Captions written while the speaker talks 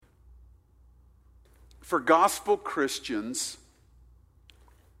For gospel Christians,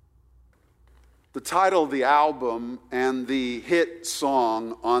 the title of the album and the hit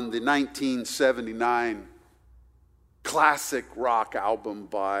song on the 1979 classic rock album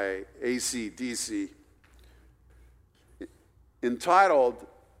by AC/DC, entitled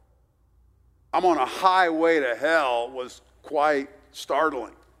 "I'm on a Highway to Hell," was quite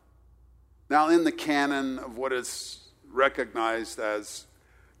startling. Now, in the canon of what is recognized as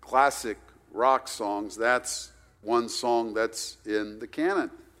classic rock songs, that's one song that's in the canon.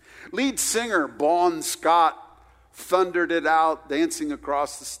 Lead singer Bon Scott thundered it out, dancing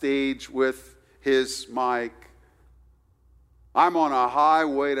across the stage with his mic. "I'm on a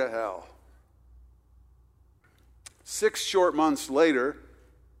highway to hell." 6 short months later,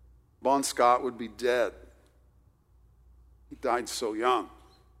 Bon Scott would be dead. He died so young.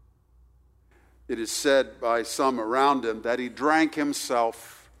 It is said by some around him that he drank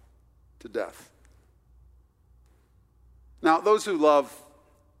himself to death. Now, those who love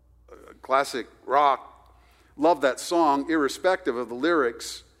classic rock love that song irrespective of the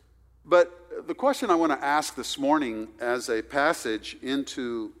lyrics. But the question I want to ask this morning as a passage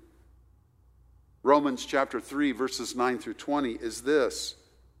into Romans chapter 3, verses 9 through 20 is this: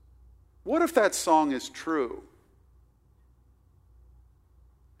 what if that song is true?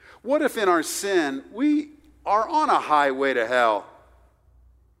 What if in our sin we are on a highway to hell?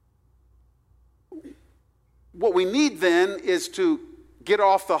 What we need then is to get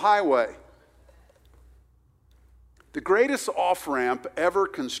off the highway. The greatest off-ramp ever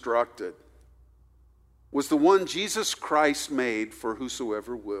constructed was the one Jesus Christ made for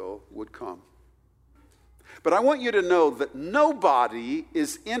whosoever would come. But I want you to know that nobody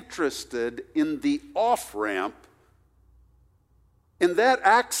is interested in the off-ramp, in that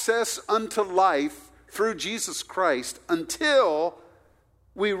access unto life through Jesus Christ, until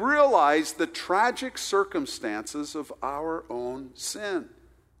we realize the tragic circumstances of our own sin.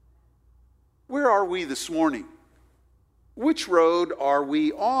 Where are we this morning? Which road are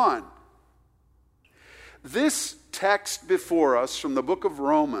we on? This text before us from the book of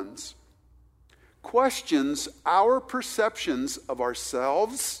Romans questions our perceptions of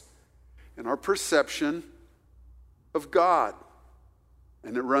ourselves and our perception of God.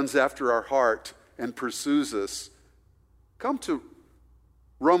 And it runs after our heart and pursues us. Come to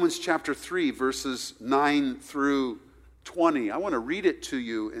Romans chapter 3, verses 9 through 20. I want to read it to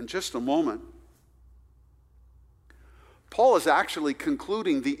you in just a moment. Paul is actually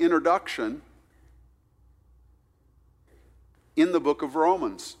concluding the introduction in the book of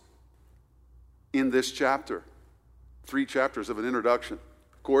Romans in this chapter. 3 chapters of an introduction.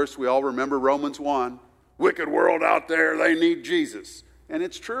 Of course, we all remember Romans 1. Wicked world out there, they need Jesus. And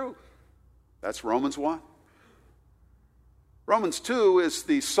it's true. That's Romans 1. Romans 2 is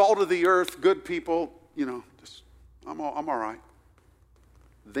the salt of the earth, good people, I'm all right.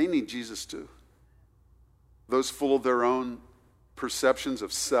 They need Jesus too. Those full of their own perceptions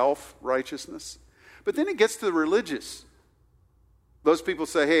of self-righteousness. But then it gets to the religious. Those people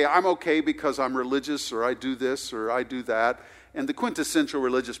say, hey, I'm okay because I'm religious, or I do this, or I do that. And the quintessential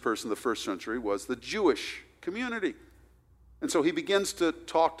religious person of the first century was the Jewish community. And so he begins to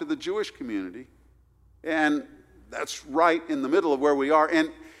talk to the Jewish community. And that's right in the middle of where we are.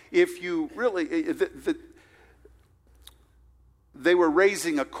 And if you really, they were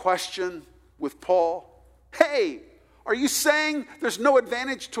raising a question with Paul. Hey, are you saying there's no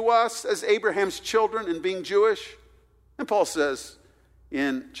advantage to us as Abraham's children in being Jewish? And Paul says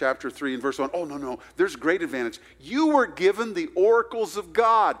in chapter 3 and verse 1, oh, no, there's great advantage. You were given the oracles of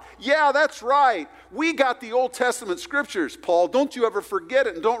God. Yeah, that's right. We got the Old Testament scriptures, Paul. Don't you ever forget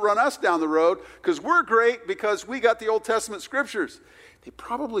it, and don't run us down the road, because we're great because we got the Old Testament scriptures. They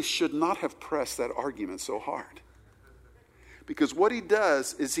probably should not have pressed that argument so hard. Because what he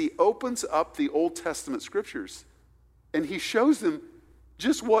does is he opens up the Old Testament scriptures and he shows them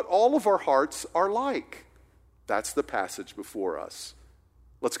just what all of our hearts are like. That's the passage before us.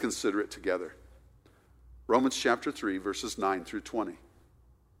 Let's consider it together. Romans chapter 3, verses 9 through 20.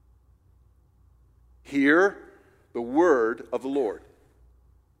 Hear the word of the Lord.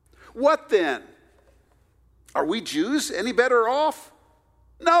 What then? Are we Jews any better off?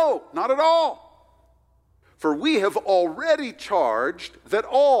 No, not at all. For we have already charged that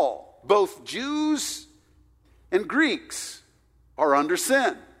all, both Jews and Greeks, are under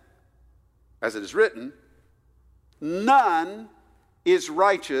sin. As it is written, none is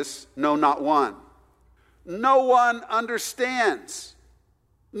righteous, no, not one. No one understands.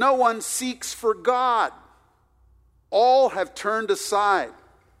 No one seeks for God. All have turned aside.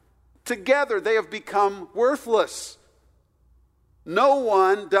 Together they have become worthless. No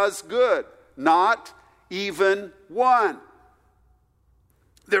one does good, not even one.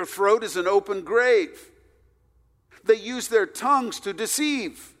 Their throat is an open grave. They use their tongues to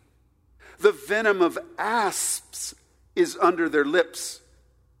deceive. The venom of asps is under their lips.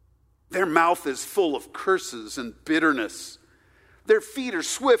 Their mouth is full of curses and bitterness. Their feet are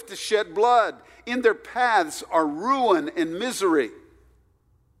swift to shed blood. In their paths are ruin and misery.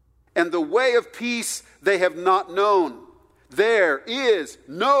 And the way of peace they have not known. There is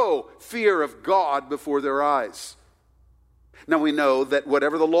no fear of God before their eyes. Now we know that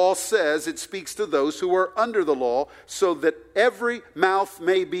whatever the law says, it speaks to those who are under the law, so that every mouth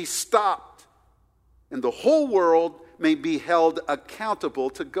may be stopped, and the whole world may be held accountable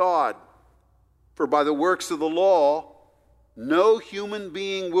to God. For by the works of the law, no human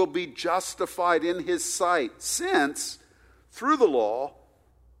being will be justified in his sight, since through the law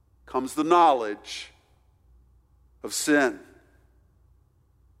comes the knowledge of sin.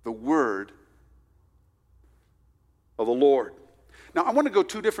 The word of the Lord. Now, I want to go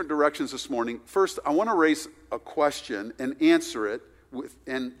two different directions this morning. First, I want to raise a question and answer it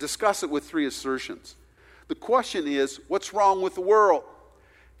and discuss it with three assertions. The question is, what's wrong with the world?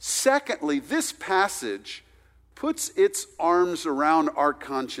 Secondly, this passage puts its arms around our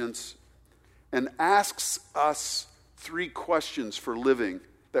conscience and asks us three questions for living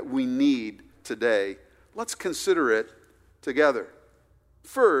that we need today. Let's consider it together.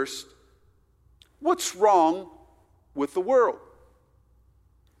 First, what's wrong with the world?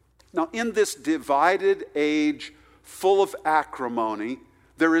 Now, in this divided age full of acrimony,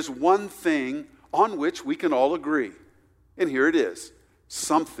 there is one thing on which we can all agree. And here it is.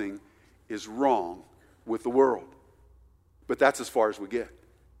 Something is wrong with the world. But that's as far as we get.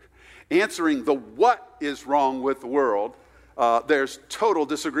 Answering the what is wrong with the world, there's total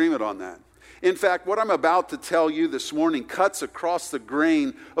disagreement on that. In fact, what I'm about to tell you this morning cuts across the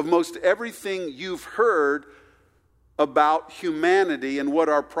grain of most everything you've heard about humanity and what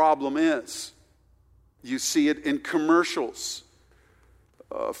our problem is. You see it in commercials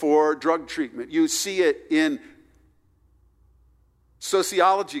for drug treatment. You see it in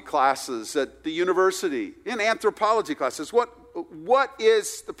sociology classes at the university, in anthropology classes. What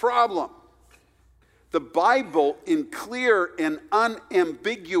is the problem? The Bible, in clear and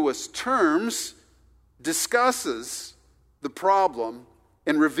unambiguous terms, discusses the problem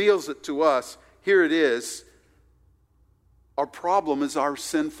and reveals it to us. Here it is. Our problem is our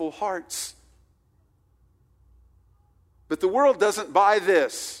sinful hearts. But the world doesn't buy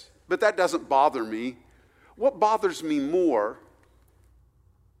this. But that doesn't bother me. What bothers me more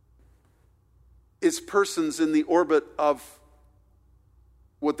is persons in the orbit of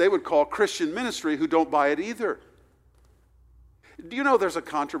what they would call Christian ministry who don't buy it either. Do you know there's a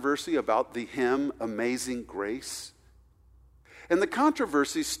controversy about the hymn Amazing Grace? And the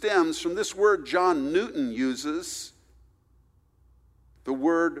controversy stems from this word John Newton uses, the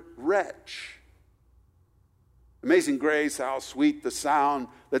word wretch. Amazing grace, how sweet the sound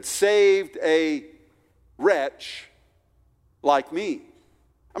that saved a wretch like me.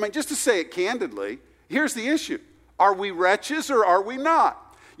 I mean, just to say it candidly, here's the issue. Are we wretches or are we not?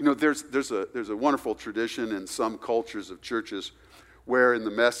 You know, there's a wonderful tradition in some cultures of churches where in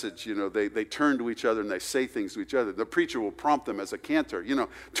the message, you know, they turn to each other and they say things to each other. The preacher will prompt them as a cantor, you know,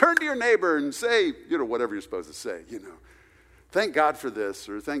 turn to your neighbor and say, you know, whatever you're supposed to say, you know. Thank God for this,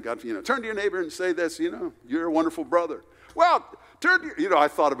 or thank God for, you know, turn to your neighbor and say this, you know, you're a wonderful brother. Well, turn to your, you know, I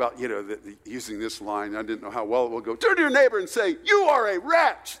thought about, you know, using this line. I didn't know how well it will go. Turn to your neighbor and say, you are a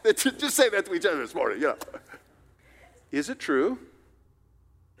wretch. Just say that to each other this morning, you know. Is it true?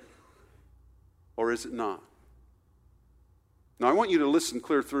 Or is it not? Now, I want you to listen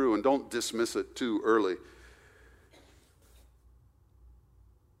clear through and don't dismiss it too early.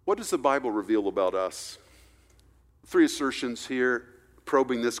 What does the Bible reveal about us? Three assertions here,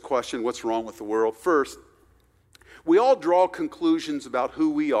 probing this question, what's wrong with the world? First, we all draw conclusions about who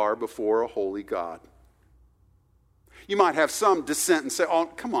we are before a holy God. You might have some dissent and say, oh,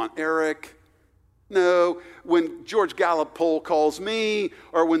 come on, Eric. No, when George Gallup poll calls me,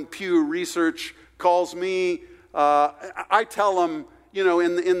 or when Pew Research calls me, I tell them, you know,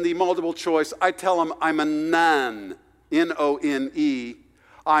 in the multiple choice, I tell them I'm a none, N-O-N-E.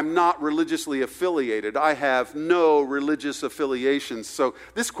 I'm not religiously affiliated. I have no religious affiliations. So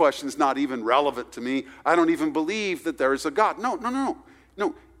this question is not even relevant to me. I don't even believe that there is a God.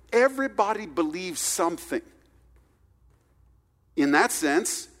 No. Everybody believes something. In that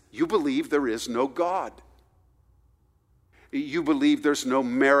sense, you believe there is no God. You believe there's no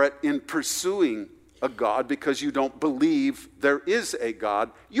merit in pursuing a God because you don't believe there is a God.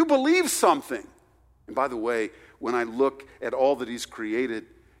 You believe something. And by the way, when I look at all that he's created,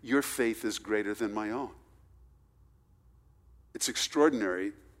 your faith is greater than my own. It's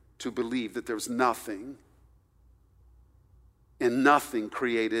extraordinary to believe that there's nothing, and nothing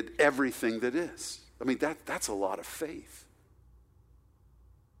created everything that is. I mean, that's a lot of faith.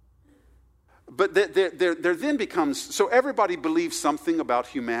 But there then becomes, so everybody believes something about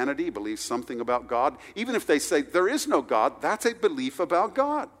humanity, believes something about God. Even if they say there is no God, that's a belief about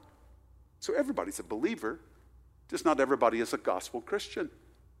God. So everybody's a believer, just not everybody is a gospel Christian.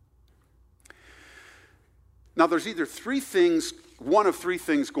 Now there's either one of three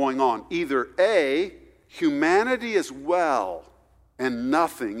things going on. Either A, humanity is well and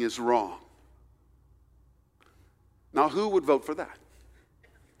nothing is wrong. Now who would vote for that?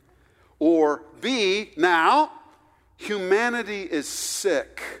 Or B, now, humanity is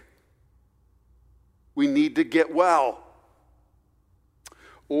sick. We need to get well.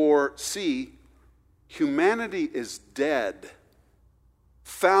 Or C, humanity is dead,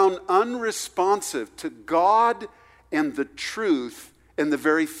 found unresponsive to God and the truth and the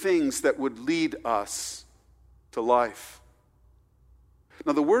very things that would lead us to life.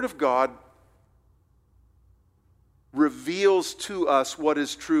 Now, the Word of God reveals to us what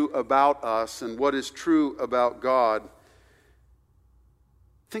is true about us and what is true about God.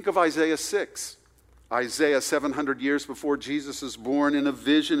 Think of Isaiah 6. Isaiah, 700 years before Jesus is born, in a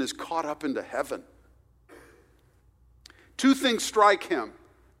vision is caught up into heaven. Two things strike him.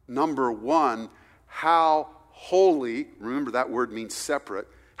 Number one, how holy, remember that word means separate,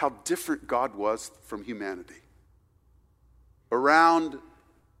 how different God was from humanity. Around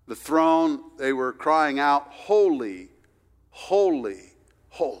the throne, they were crying out, holy, holy,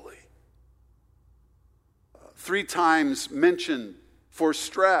 holy. 3 times mentioned for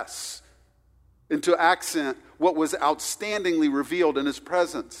stress and to accent what was outstandingly revealed in his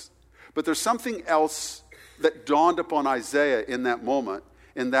presence. But there's something else that dawned upon Isaiah in that moment,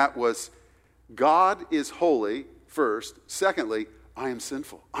 and that was God is holy, first. Secondly, I am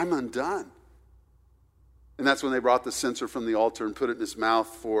sinful. I'm undone. And that's when they brought the censer from the altar and put it in his mouth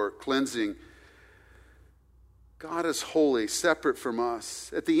for cleansing. God is holy, separate from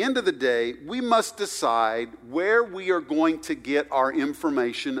us. At the end of the day, we must decide where we are going to get our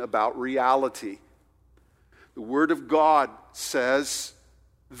information about reality. The Word of God says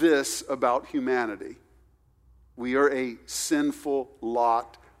this about humanity. We are a sinful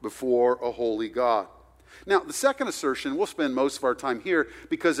lot before a holy God. Now, the second assertion, we'll spend most of our time here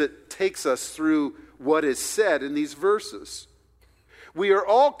because it takes us through what is said in these verses. We are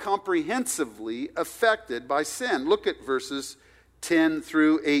all comprehensively affected by sin. Look at verses 10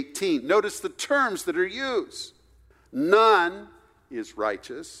 through 18. Notice the terms that are used. None is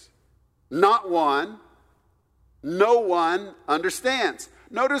righteous. Not one. No one understands.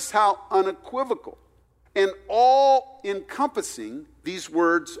 Notice how unequivocal and all-encompassing these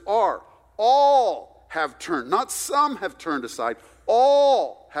words are. All have turned, not some have turned aside.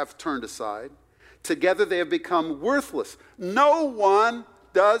 All have turned aside. Together they have become worthless. No one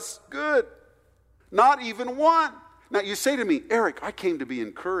does good. Not even one. Now you say to me, Eric, I came to be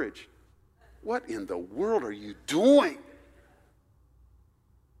encouraged. What in the world are you doing?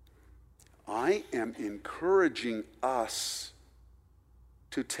 I am encouraging us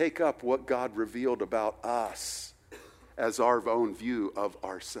to take up what God revealed about us as our own view of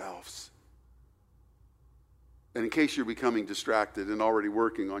ourselves. And in case you're becoming distracted and already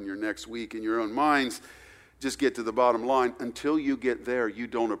working on your next week in your own minds, just get to the bottom line. Until you get there, you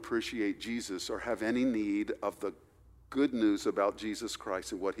don't appreciate Jesus or have any need of the good news about Jesus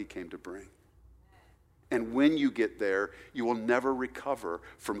Christ and what he came to bring. And when you get there, you will never recover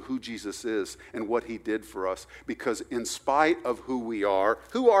from who Jesus is and what he did for us. Because in spite of who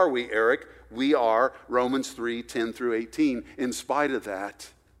are we, Eric? We are Romans 3, 10 through 18. In spite of that,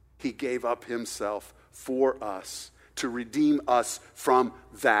 he gave up himself for us to redeem us from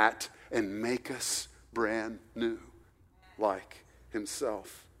that and make us brand new like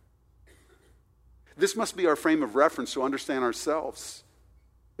himself. This must be our frame of reference to understand ourselves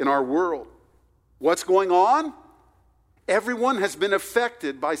in our world. What's going on? Everyone has been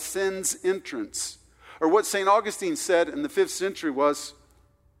affected by sin's entrance. Or what St. Augustine said in the 5th century was,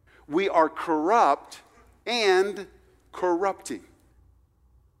 we are corrupt and corrupting.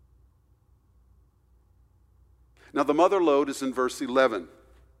 Now the mother lode is in verse 11.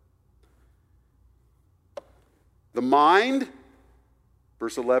 The mind,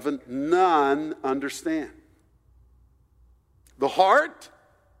 verse 11, none understand. The heart,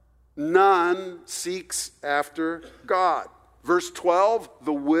 none seeks after God. Verse 12,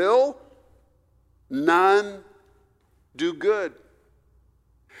 the will, none do good.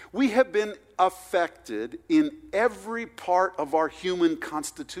 We have been affected in every part of our human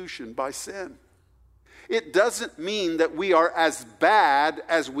constitution by sin. It doesn't mean that we are as bad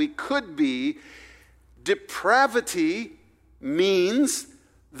as we could be. Depravity means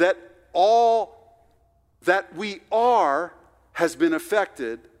that all that we are has been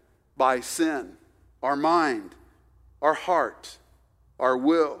affected by sin. Our mind, our heart, our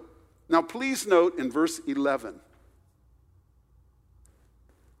will. Now please note in verse 11,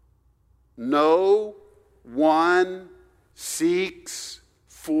 no one seeks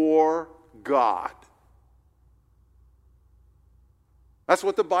for God. That's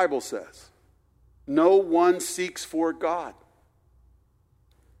what the Bible says. No one seeks for God.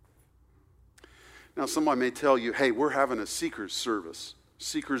 Now, somebody may tell you, hey, we're having a seekers service,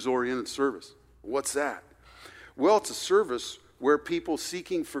 seekers-oriented service. What's that? Well, it's a service where people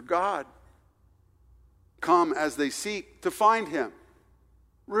seeking for God come as they seek to find Him.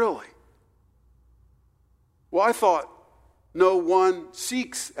 Really? Well, I thought no one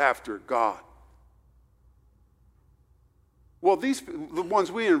seeks after God. Well, the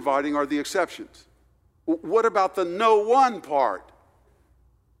ones we are inviting are the exceptions. What about the no one part?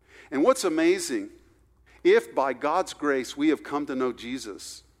 And what's amazing, if by God's grace we have come to know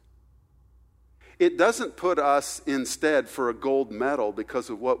Jesus, it doesn't put us instead for a gold medal because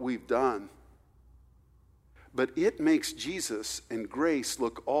of what we've done. But it makes Jesus and grace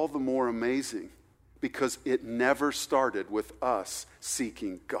look all the more amazing because it never started with us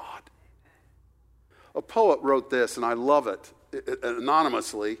seeking God. A poet wrote this, and I love it,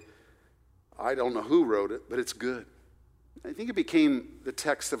 anonymously. I don't know who wrote it, but it's good. I think it became the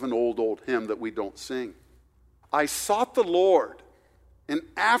text of an old hymn that we don't sing. I sought the Lord, and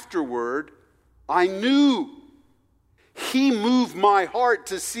afterward I knew He moved my heart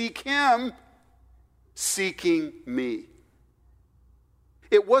to seek Him, seeking me.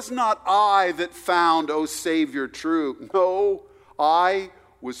 It was not I that found, O Savior, true. No, I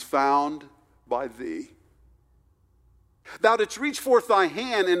was found by Thee. Thou didst reach forth Thy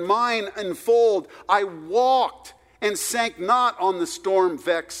hand, and mine enfold. I walked and sank not on the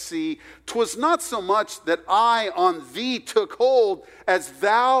storm-vexed sea. 'Twas not so much that I on Thee took hold, as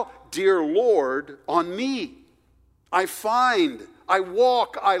Thou, dear Lord, on me. I find, I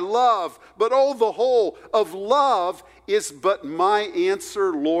walk, I love, but oh, the whole of love is but my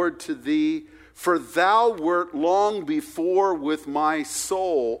answer, Lord, to Thee. For Thou wert long before with my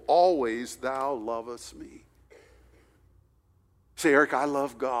soul, always Thou lovest me. Say, Eric, I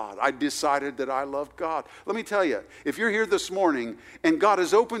love God. I decided that I loved God. Let me tell you, if you're here this morning and God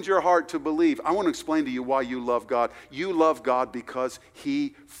has opened your heart to believe, I want to explain to you why you love God. You love God because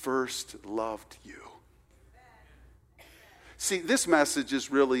He first loved you. See, this message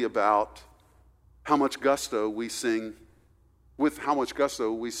is really about how much gusto we sing, with how much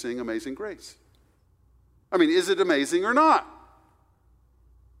gusto we sing Amazing Grace. I mean, is it amazing or not?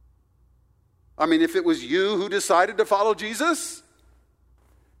 I mean, if it was you who decided to follow Jesus,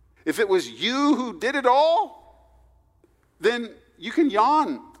 if it was you who did it all, then you can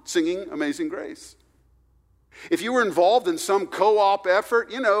yawn singing Amazing Grace. If you were involved in some co-op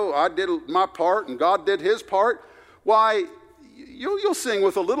effort, I did my part and God did His part, why, you'll sing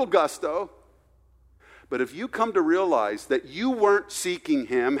with a little gusto. But if you come to realize that you weren't seeking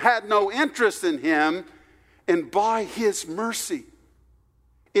Him, had no interest in Him, and by His mercy,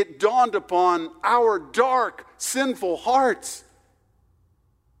 it dawned upon our dark, sinful hearts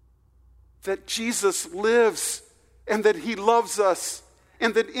that Jesus lives and that He loves us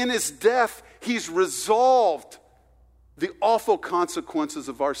and that in His death He's resolved the awful consequences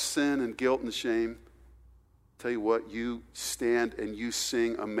of our sin and guilt and shame. Tell you what, you stand and you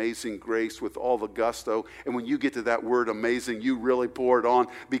sing Amazing Grace with all the gusto, and when you get to that word amazing, you really pour it on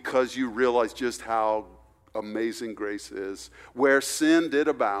because you realize just how amazing grace is. Where sin did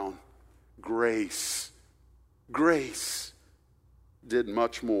abound, grace did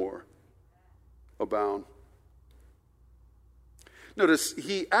much more abound. Notice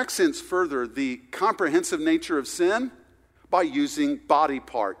he accents further the comprehensive nature of sin by using body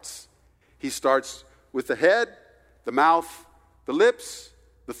parts. He starts with the head, the mouth, the lips,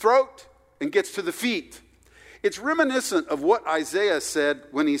 the throat, and gets to the feet. It's reminiscent of what Isaiah said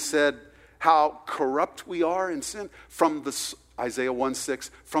when he said how corrupt we are in sin. From the Isaiah 1:6,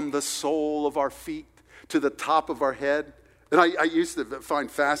 from the sole of our feet to the top of our head. And I used to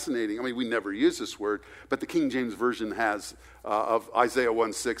find fascinating, I mean, we never use this word, but the King James Version has, of Isaiah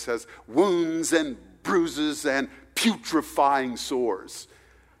 1:6, has wounds and bruises and putrefying sores.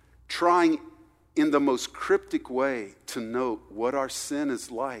 Trying in the most cryptic way to note what our sin is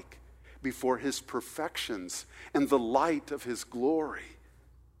like before His perfections and the light of His glory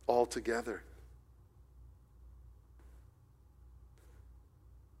altogether.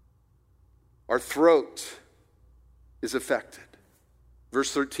 Our throat is affected.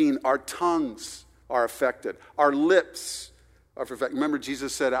 Verse 13, our tongues are affected. Our lips are affected. Remember,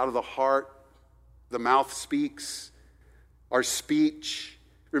 Jesus said, out of the heart, the mouth speaks. Our speech.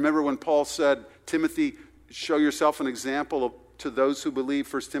 Remember when Paul said, Timothy, show yourself an example to those who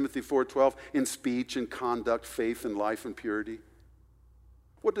believe, 1 Timothy 4:12, in speech and conduct, faith and life and purity.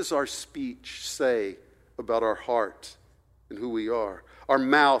 What does our speech say about our heart and who we are? Our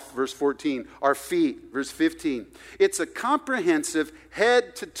mouth, verse 14. Our feet, verse 15. It's a comprehensive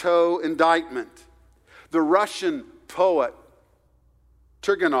head-to-toe indictment. The Russian poet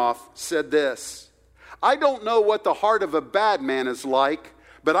Turgenev said this, I don't know what the heart of a bad man is like,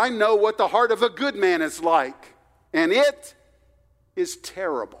 but I know what the heart of a good man is like, and it is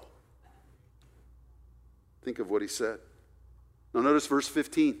terrible. Think of what he said. Now notice verse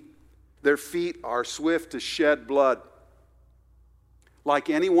 15. Their feet are swift to shed blood.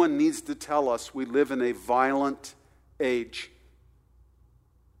 Like anyone needs to tell us, we live in a violent age.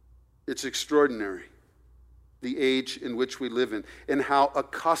 It's extraordinary, the age in which we live in, and how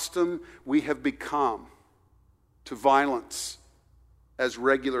accustomed we have become to violence as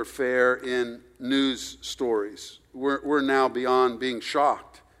regular fare in news stories. We're now beyond being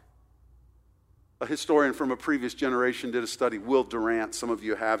shocked. A historian from a previous generation did a study, Will Durant. Some of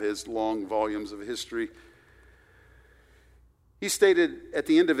you have his long volumes of history. He stated at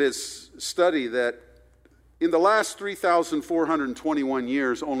the end of his study that in the last 3,421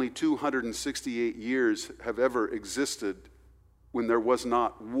 years, only 268 years have ever existed when there was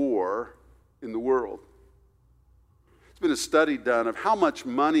not war in the world. There's been a study done of how much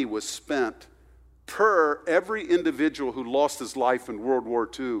money was spent per every individual who lost his life in World War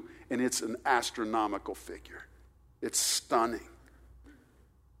II, and it's an astronomical figure. It's stunning.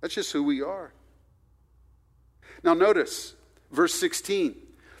 That's just who we are. Now notice, verse 16.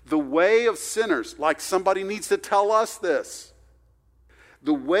 The way of sinners, like somebody needs to tell us this.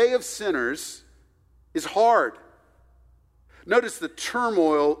 The way of sinners is hard. Notice the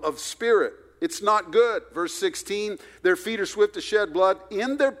turmoil of spirit. It's not good. Verse 16, their feet are swift to shed blood.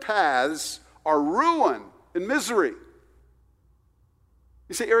 In their paths are ruin and misery.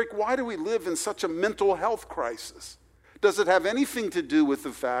 You say, Eric, why do we live in such a mental health crisis? Does it have anything to do with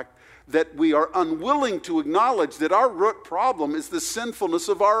the fact that we are unwilling to acknowledge that our root problem is the sinfulness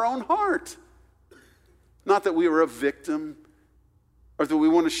of our own heart? Not that we are a victim or that we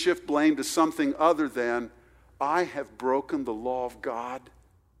want to shift blame to something other than, I have broken the law of God,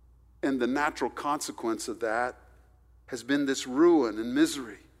 and the natural consequence of that has been this ruin and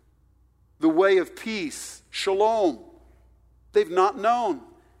misery. The way of peace, shalom, they've not known.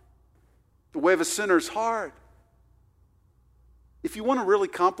 The way of a sinner is hard. If you want to really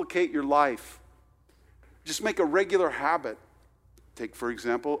complicate your life, just make a regular habit. Take, for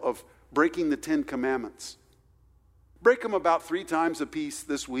example, of breaking the 10 Commandments. Break them about 3 times a piece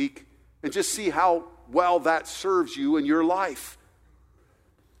this week and just see how well that serves you in your life.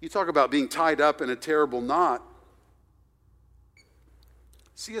 You talk about being tied up in a terrible knot.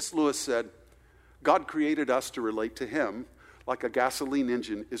 C.S. Lewis said, God created us to relate to him like a gasoline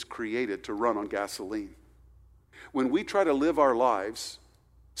engine is created to run on gasoline. When we try to live our lives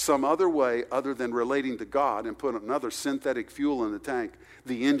some other way other than relating to God and put another synthetic fuel in the tank,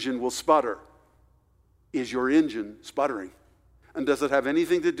 the engine will sputter. Is your engine sputtering? And does it have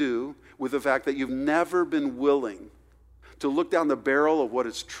anything to do with the fact that you've never been willing to look down the barrel of what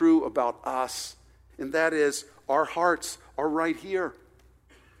is true about us? And that is, our hearts are right here.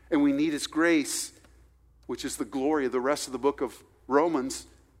 And we need His grace, which is the glory of the rest of the book of Romans.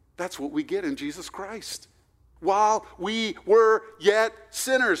 That's what we get in Jesus Christ. While we were yet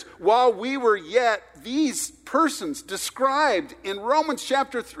sinners, while we were yet these persons described in Romans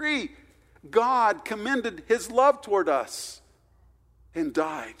chapter 3, God commended His love toward us and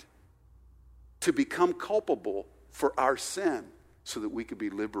died to become culpable for our sin so that we could be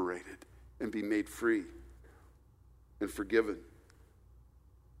liberated and be made free and forgiven.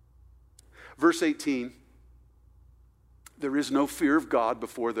 Verse 18, there is no fear of God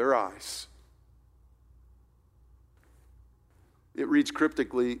before their eyes. It reads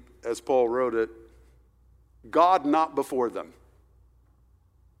cryptically, as Paul wrote it, God not before them.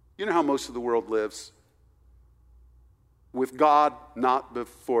 You know how most of the world lives? With God not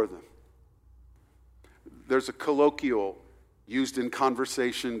before them. There's a colloquial used in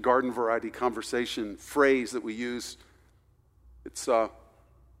conversation, garden variety conversation phrase that we use. It's, tell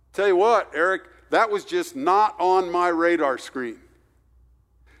you what, Eric, that was just not on my radar screen.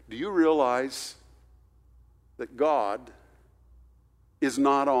 Do you realize that God is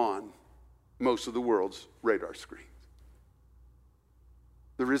not on most of the world's radar screens?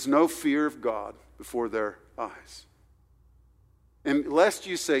 There is no fear of God before their eyes. And lest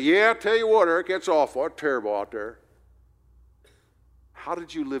you say, yeah, I tell you what, Eric, it's awful. It's terrible out there. How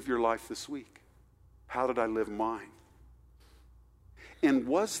did you live your life this week? How did I live mine? And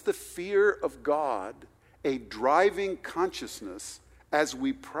was the fear of God a driving consciousness as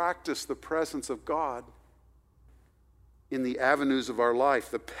we practice the presence of God in the avenues of our life,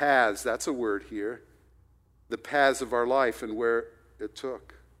 the paths, that's a word here, the paths of our life and where it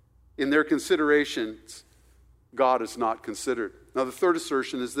took? In their considerations, God is not considered. Now, the third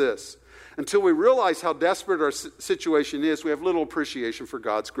assertion is this. Until we realize how desperate our situation is, we have little appreciation for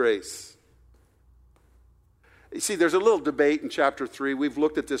God's grace. You see, there's a little debate in chapter 3. We've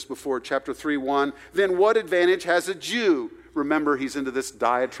looked at this before, chapter 3:1. Then what advantage has a Jew? Remember, he's into this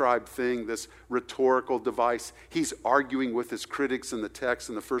diatribe thing, this rhetorical device. He's arguing with his critics in the text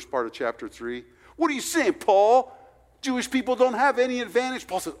in the first part of chapter 3. What are you saying, Paul? Jewish people don't have any advantage.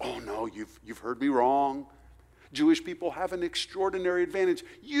 Paul says, oh no, you've heard me wrong. Jewish people have an extraordinary advantage.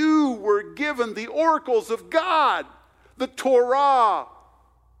 You were given the oracles of God, the Torah,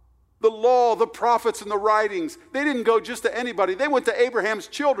 the law, the prophets, and the writings. They didn't go just to anybody. They went to Abraham's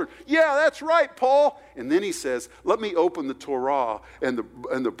children. Yeah, that's right, Paul. And then he says, let me open the Torah and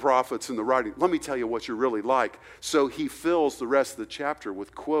the prophets and the writings. Let me tell you what you're really like. So he fills the rest of the chapter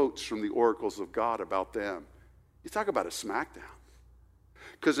with quotes from the oracles of God about them. You talk about a smackdown.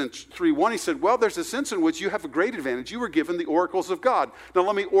 Because in 3:1 he said, well, there's a sense in which you have a great advantage. You were given the oracles of God. Now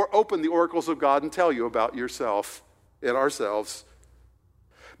let me open the oracles of God and tell you about yourself and ourselves.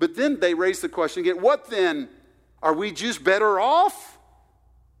 But then they raise the question again, what then? Are we just better off?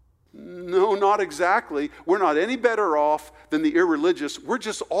 No, not exactly. We're not any better off than the irreligious. We're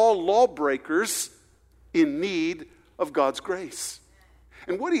just all lawbreakers in need of God's grace.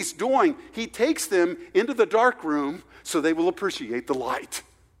 And what he's doing, he takes them into the dark room so they will appreciate the light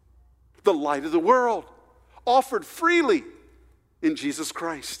of the world, offered freely in Jesus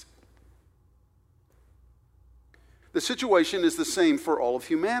Christ. The situation is the same for all of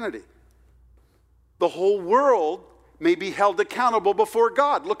humanity. The whole world may be held accountable before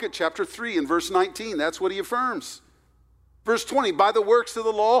God. Look at chapter 3 and verse 19. That's what he affirms. Verse 20, by the works of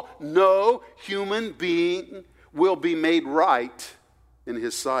the law, no human being will be made right in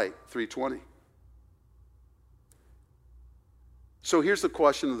his sight. 3:20. So here's the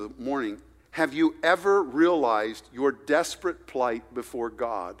question of the morning. Have you ever realized your desperate plight before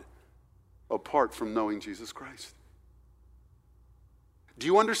God apart from knowing Jesus Christ? Do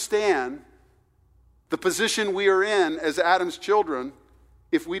you understand the position we are in as Adam's children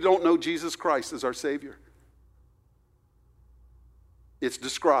if we don't know Jesus Christ as our Savior? It's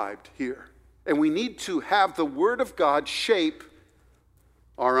described here. And we need to have the Word of God shape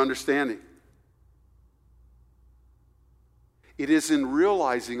our understanding. It is in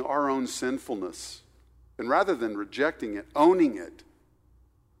realizing our own sinfulness, and rather than rejecting it, owning it,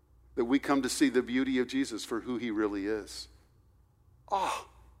 that we come to see the beauty of Jesus for who he really is.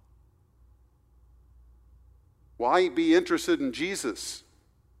 Why be interested in Jesus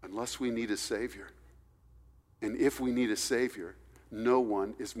unless we need a Savior? And if we need a Savior, no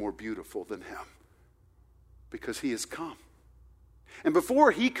one is more beautiful than him, because he has come. And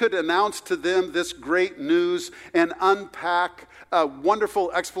before he could announce to them this great news and unpack a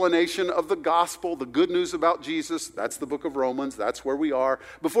wonderful explanation of the gospel, the good news about Jesus, that's the book of Romans, that's where we are.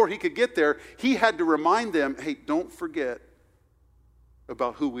 Before he could get there, he had to remind them, hey, don't forget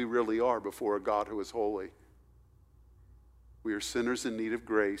about who we really are before a God who is holy. We are sinners in need of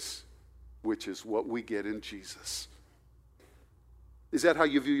grace, which is what we get in Jesus. Is that how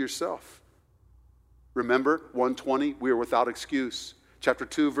you view yourself? Remember, 1:20, we are without excuse. Chapter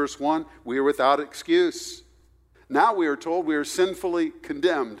 2, verse 1, we are without excuse. Now we are told we are sinfully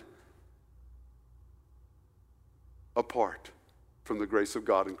condemned apart from the grace of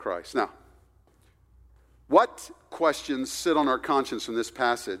God in Christ. Now, what questions sit on our conscience from this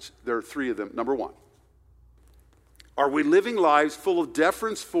passage? There are 3 of them. Number 1, are we living lives full of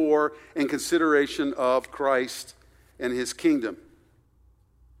deference for and consideration of Christ and his kingdom?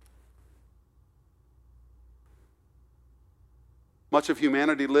 Much of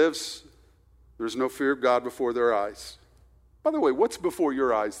humanity lives, there's no fear of God before their eyes. By the way, what's before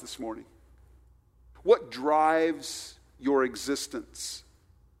your eyes this morning? What drives your existence?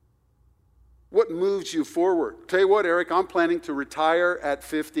 What moves you forward? Tell you what, Eric, I'm planning to retire at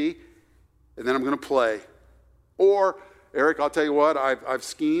 50, and then I'm going to play. Or, Eric, I'll tell you what, I've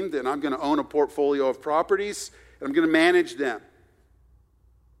schemed, and I'm going to own a portfolio of properties, and I'm going to manage them.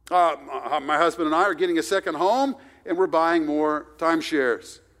 My husband and I are getting a second home, and we're buying more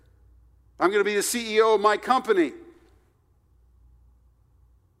timeshares. I'm going to be the CEO of my company.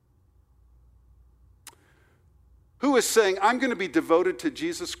 Who is saying, I'm going to be devoted to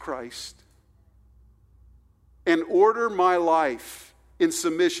Jesus Christ and order my life in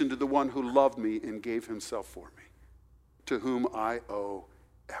submission to the one who loved me and gave himself for me, to whom I owe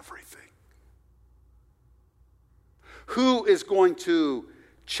everything. Who is going to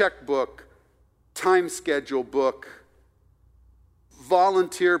checkbook, time schedule book,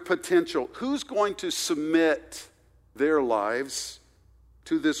 volunteer potential? Who's going to submit their lives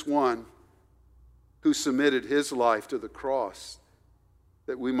to this one who submitted his life to the cross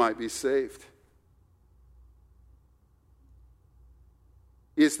that we might be saved?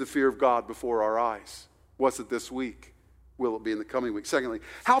 Is the fear of God before our eyes? Was it this week? Will it be in the coming week? Secondly,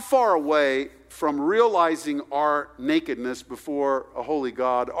 how far away from realizing our nakedness before a holy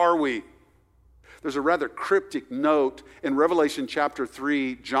God are we? There's a rather cryptic note in Revelation chapter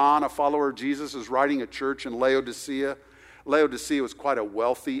 3. John, a follower of Jesus, is writing a church in Laodicea. Laodicea was quite a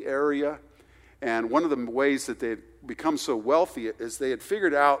wealthy area. And one of the ways that they had become so wealthy is they had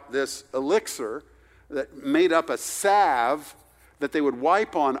figured out this elixir that made up a salve that they would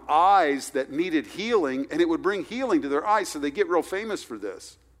wipe on eyes that needed healing, and it would bring healing to their eyes, so they get real famous for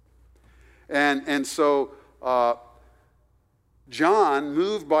this. And so John,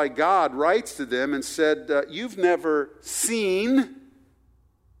 moved by God, writes to them and said, you've never seen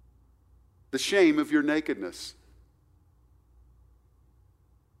the shame of your nakedness.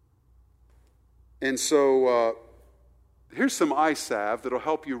 And so here's some eye salve that'll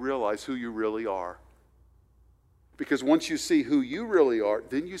help you realize who you really are. Because once you see who you really are,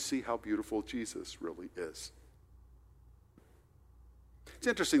 then you see how beautiful Jesus really is. It's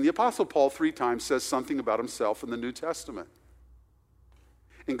interesting. The Apostle Paul 3 times says something about himself in the New Testament.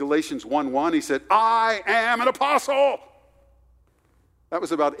 In Galatians 1:1, he said, I am an apostle. That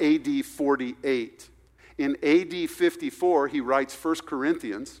was about AD 48. In AD 54, he writes 1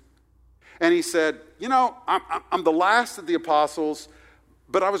 Corinthians. And he said, I'm the last of the apostles,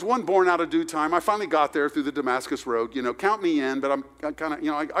 but I was one born out of due time. I finally got there through the Damascus Road. Count me in, but I'm kind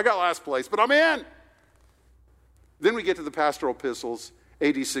of, I got last place, but I'm in. Then we get to the pastoral epistles,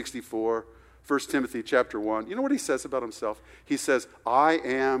 AD 64, 1 Timothy chapter 1. You know what he says about himself? He says, I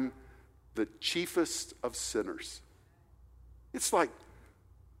am the chiefest of sinners. It's like,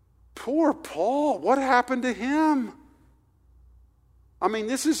 poor Paul, what happened to him? I mean,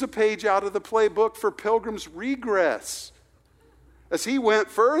 this is a page out of the playbook for Pilgrim's Regress. As he went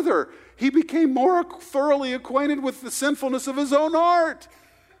further, he became more thoroughly acquainted with the sinfulness of his own heart.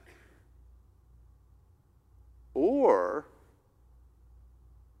 Or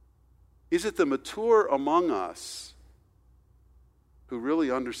is it the mature among us who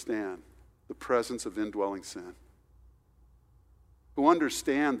really understand the presence of indwelling sin? Who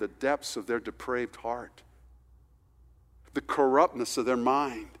understand the depths of their depraved heart? The corruptness of their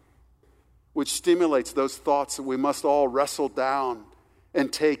mind, which stimulates those thoughts that we must all wrestle down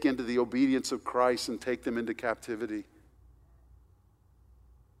and take into the obedience of Christ and take them into captivity.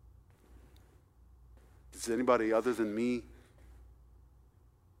 Does anybody other than me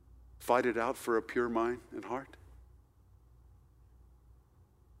fight it out for a pure mind and heart?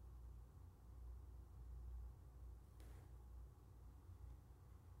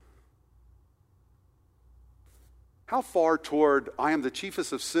 How far toward I am the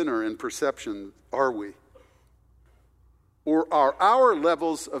chiefest of sinner in perception are we? Or are our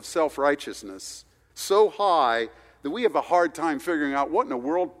levels of self-righteousness so high that we have a hard time figuring out what in the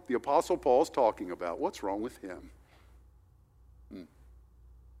world the Apostle Paul is talking about? What's wrong with him?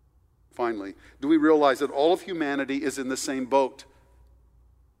 Finally, do we realize that all of humanity is in the same boat?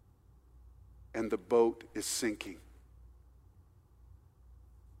 And the boat is sinking.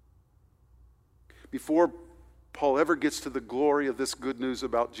 Before Paul ever gets to the glory of this good news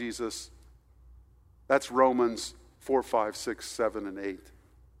about Jesus, that's Romans 4, 5, 6, 7, and 8.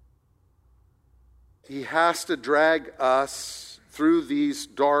 He has to drag us through these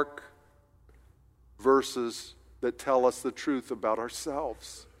dark verses that tell us the truth about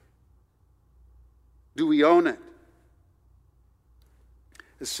ourselves. Do we own it?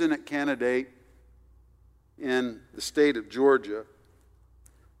 A Senate candidate in the state of Georgia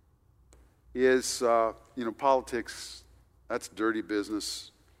is, politics, that's dirty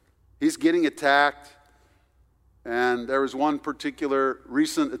business. He's getting attacked, and there was one particular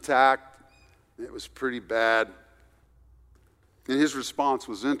recent attack. It was pretty bad. And his response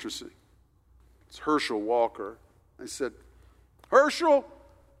was interesting. It's Herschel Walker. I said, Herschel,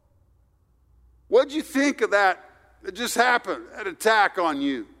 what'd you think of that just happened, that attack on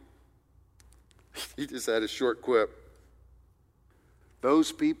you? He just had a short quip.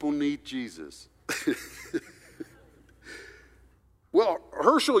 Those people need Jesus. Well,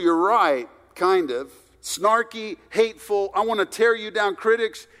 Herschel, you're right, kind of. snarky, hateful, I want to tear you down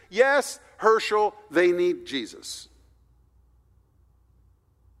critics. Yes, Herschel, they need Jesus.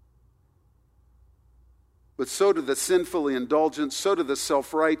 But so do the sinfully indulgent, so do the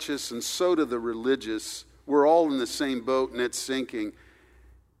self-righteous, and so do the religious. We're all in the same boat and it's sinking.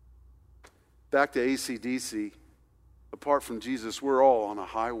 Back to AC/DC. Apart from Jesus, we're all on a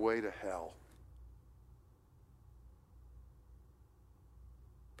highway to hell.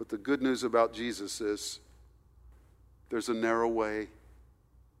 But the good news about Jesus is there's a narrow way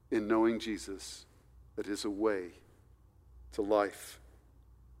in knowing Jesus that is a way to life.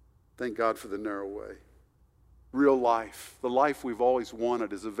 Thank God for the narrow way. Real life, the life we've always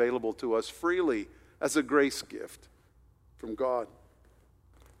wanted, is available to us freely as a grace gift from God.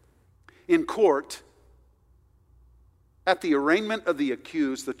 In court, at the arraignment of the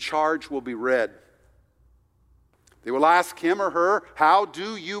accused, the charge will be read. They will ask him or her, "How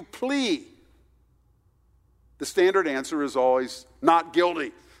do you plead?" The standard answer is always, "Not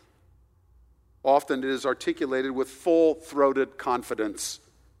guilty." Often it is articulated with full-throated confidence.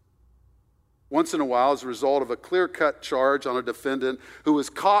 Once in a while, as a result of a clear-cut charge on a defendant who was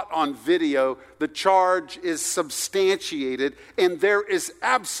caught on video, the charge is substantiated and there is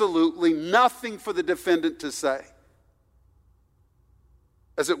absolutely nothing for the defendant to say.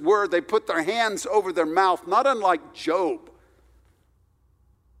 As it were, they put their hands over their mouth, not unlike Job.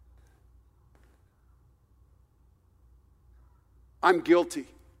 I'm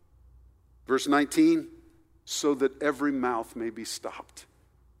guilty. Verse 19, so that every mouth may be stopped.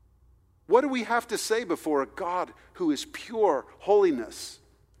 What do we have to say before a God who is pure holiness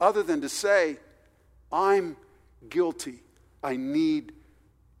other than to say, I'm guilty. I need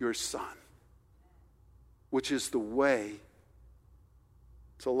your Son, which is the way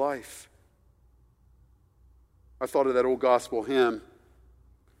to life. I thought of that old gospel hymn.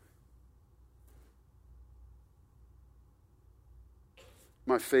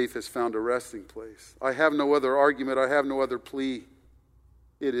 My faith has found a resting place. I have no other argument. I have no other plea.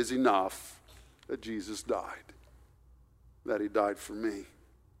 It is enough that Jesus died, that he died for me.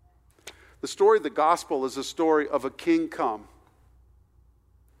 The story of the gospel is a story of a king come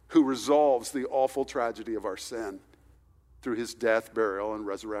who resolves the awful tragedy of our sin through his death, burial, and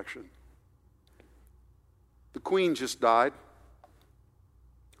resurrection. The queen just died.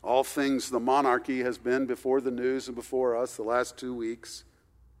 All things the monarchy has been before the news and before us the last 2 weeks.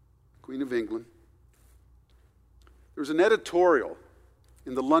 Queen of England. There was an editorial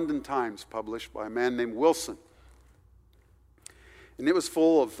in the London Times published by a man named Wilson. And it was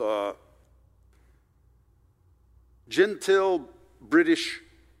full of genteel British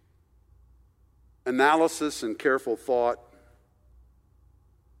analysis and careful thought.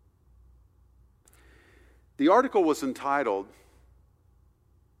 The article was entitled,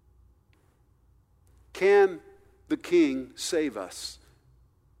 "Can the King Save Us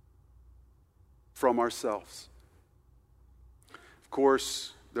from Ourselves?" Of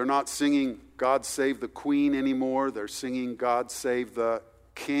course, they're not singing God Save the Queen anymore. They're singing God Save the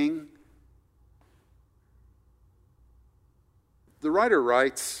King. The writer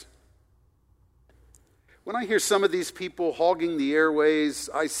writes, when I hear some of these people hogging the airways,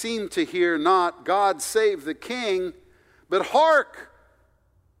 I seem to hear not God Save the King, but hark,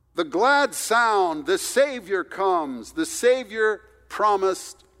 the glad sound, the Savior comes, the Savior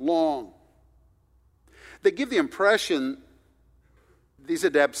promised long. They give the impression, these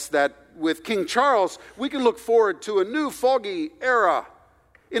adepts, that with King Charles, we can look forward to a new foggy era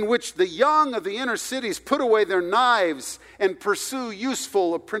in which the young of the inner cities put away their knives and pursue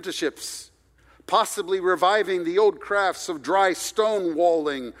useful apprenticeships, possibly reviving the old crafts of dry stone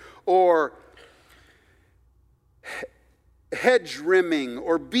walling or hedge rimming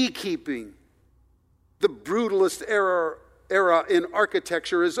or beekeeping. The brutalist era in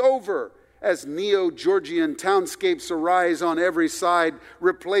architecture is over, as neo-Georgian townscapes arise on every side,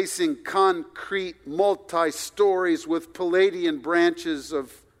 replacing concrete multi-stories with Palladian branches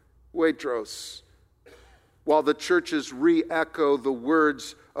of Waitrose, while the churches re-echo the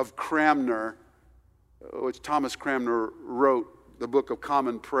words of Cranmer, which Thomas Cranmer wrote, the Book of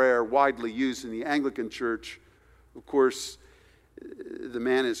Common Prayer, widely used in the Anglican Church. Of course, the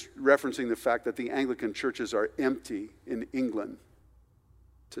man is referencing the fact that the Anglican churches are empty in England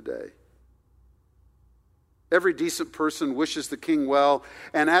today. Every decent person wishes the king well,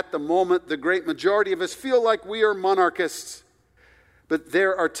 and at the moment, the great majority of us feel like we are monarchists. But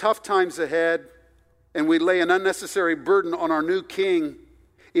there are tough times ahead, and we lay an unnecessary burden on our new king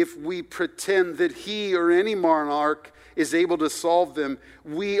if we pretend that he or any monarch is able to solve them.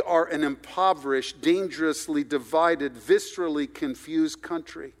 We are an impoverished, dangerously divided, viscerally confused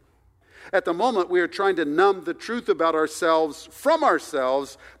country. At the moment, we are trying to numb the truth about ourselves from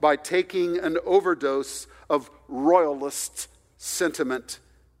ourselves by taking an overdose of royalist sentiment.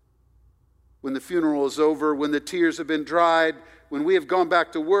 When the funeral is over, when the tears have been dried, when we have gone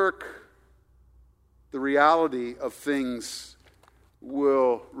back to work, the reality of things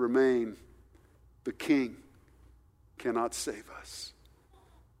will remain. The King cannot save us.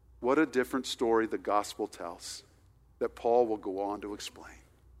 What a different story the gospel tells that Paul will go on to explain.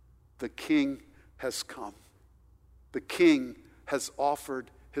 The King has come. The King has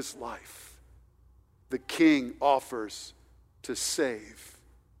offered his life. The King offers to save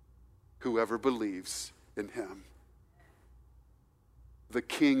whoever believes in him. The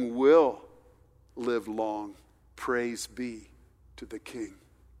King will live long. Praise be to the King.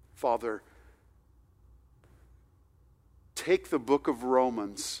 Father, take the book of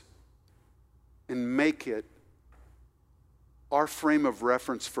Romans and make it our frame of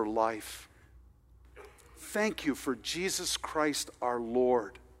reference for life. Thank you for Jesus Christ our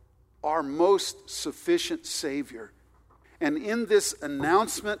Lord, our most sufficient Savior. And in this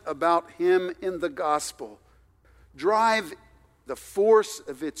announcement about him in the gospel, drive the force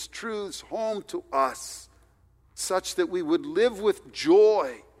of its truths home to us such that we would live with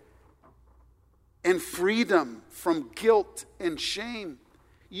joy and freedom from guilt and shame.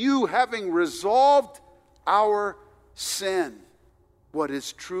 You having resolved our sin, what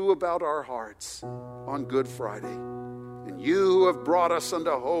is true about our hearts on Good Friday. And you who have brought us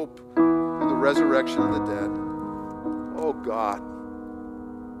unto hope and the resurrection of the dead. Oh God,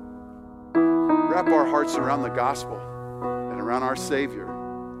 wrap our hearts around the gospel and around our Savior,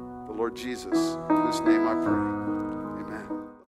 the Lord Jesus, in whose name I pray.